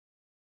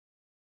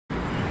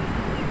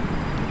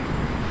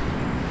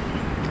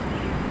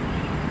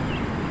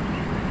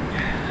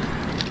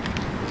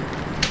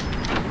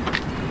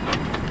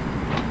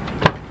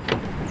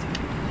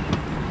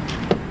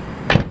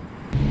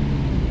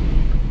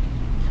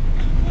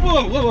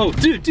whoa,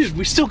 dude,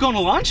 we still going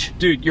to lunch?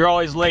 Dude, you're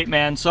always late,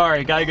 man.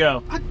 Sorry, gotta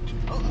go.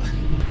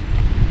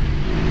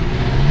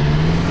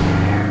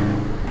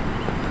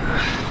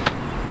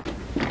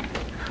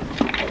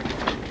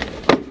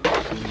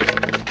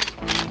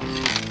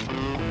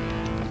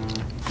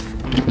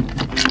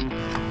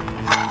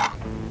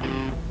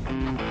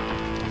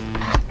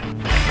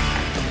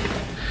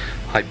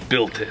 I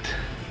built it.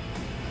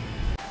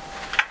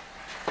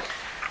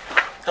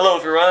 Hello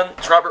everyone,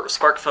 it's Robert with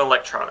SparkFun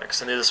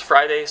Electronics, and it is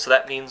Friday, so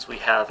that means we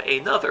have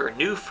another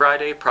new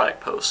Friday product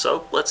post.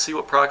 So let's see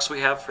what products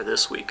we have for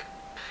this week.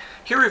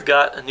 Here we've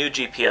got a new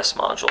GPS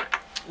module.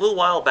 A little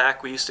while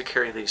back we used to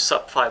carry the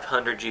SUP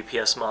 500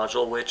 GPS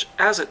module, which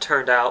as it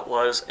turned out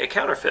was a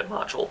counterfeit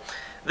module.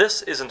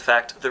 This is in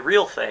fact the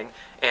real thing,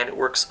 and it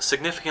works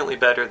significantly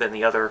better than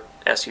the other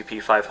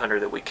SUP 500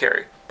 that we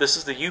carry. This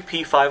is the UP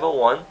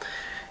 501.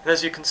 And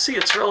as you can see,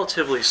 it's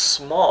relatively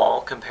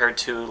small compared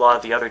to a lot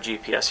of the other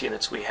GPS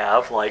units we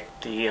have, like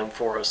the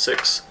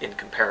M406 in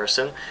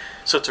comparison.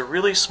 So it's a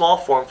really small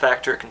form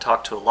factor. It can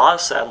talk to a lot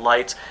of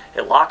satellites.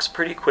 It locks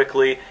pretty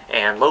quickly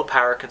and low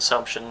power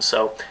consumption.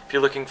 So if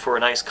you're looking for a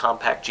nice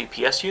compact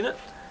GPS unit,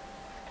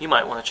 you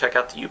might want to check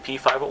out the UP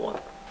 501.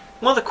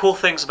 One of the cool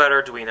things about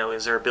Arduino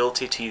is their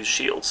ability to use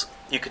shields.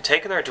 You can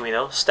take an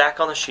Arduino, stack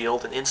on the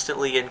shield, and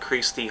instantly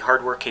increase the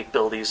hardware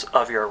capabilities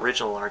of your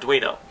original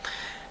Arduino.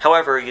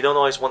 However, you don't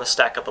always want to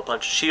stack up a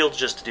bunch of shields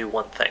just to do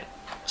one thing.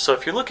 So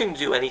if you're looking to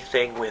do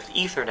anything with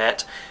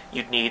Ethernet,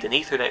 you'd need an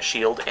Ethernet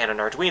shield and an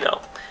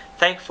Arduino.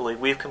 Thankfully,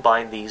 we've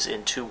combined these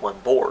into one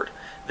board.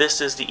 This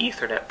is the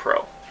Ethernet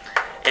Pro.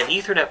 An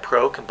Ethernet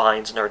Pro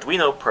combines an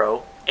Arduino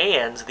Pro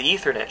and the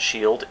Ethernet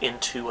shield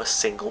into a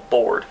single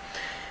board.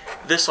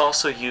 This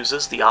also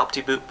uses the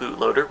OptiBoot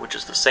bootloader, which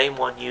is the same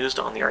one used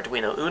on the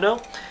Arduino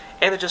Uno,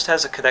 and it just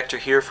has a connector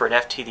here for an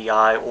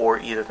FTDI or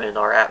even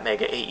our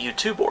Atmega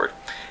 8U2 board.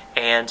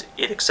 And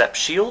it accepts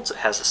shields. It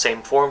has the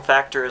same form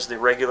factor as the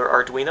regular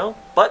Arduino,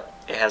 but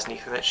it has an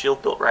Ethernet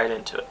shield built right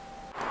into it.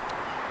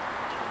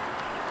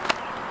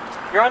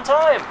 You're on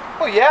time!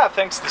 Oh yeah,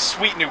 thanks to the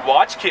sweet new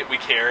watch kit we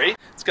carry.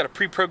 It's got a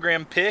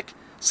pre-programmed pick,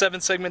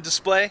 7-segment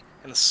display,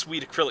 and a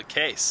sweet acrylic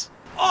case.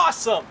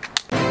 Awesome!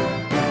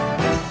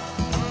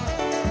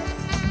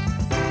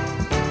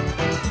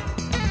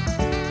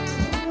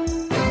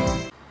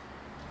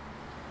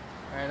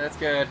 Alright, that's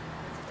good.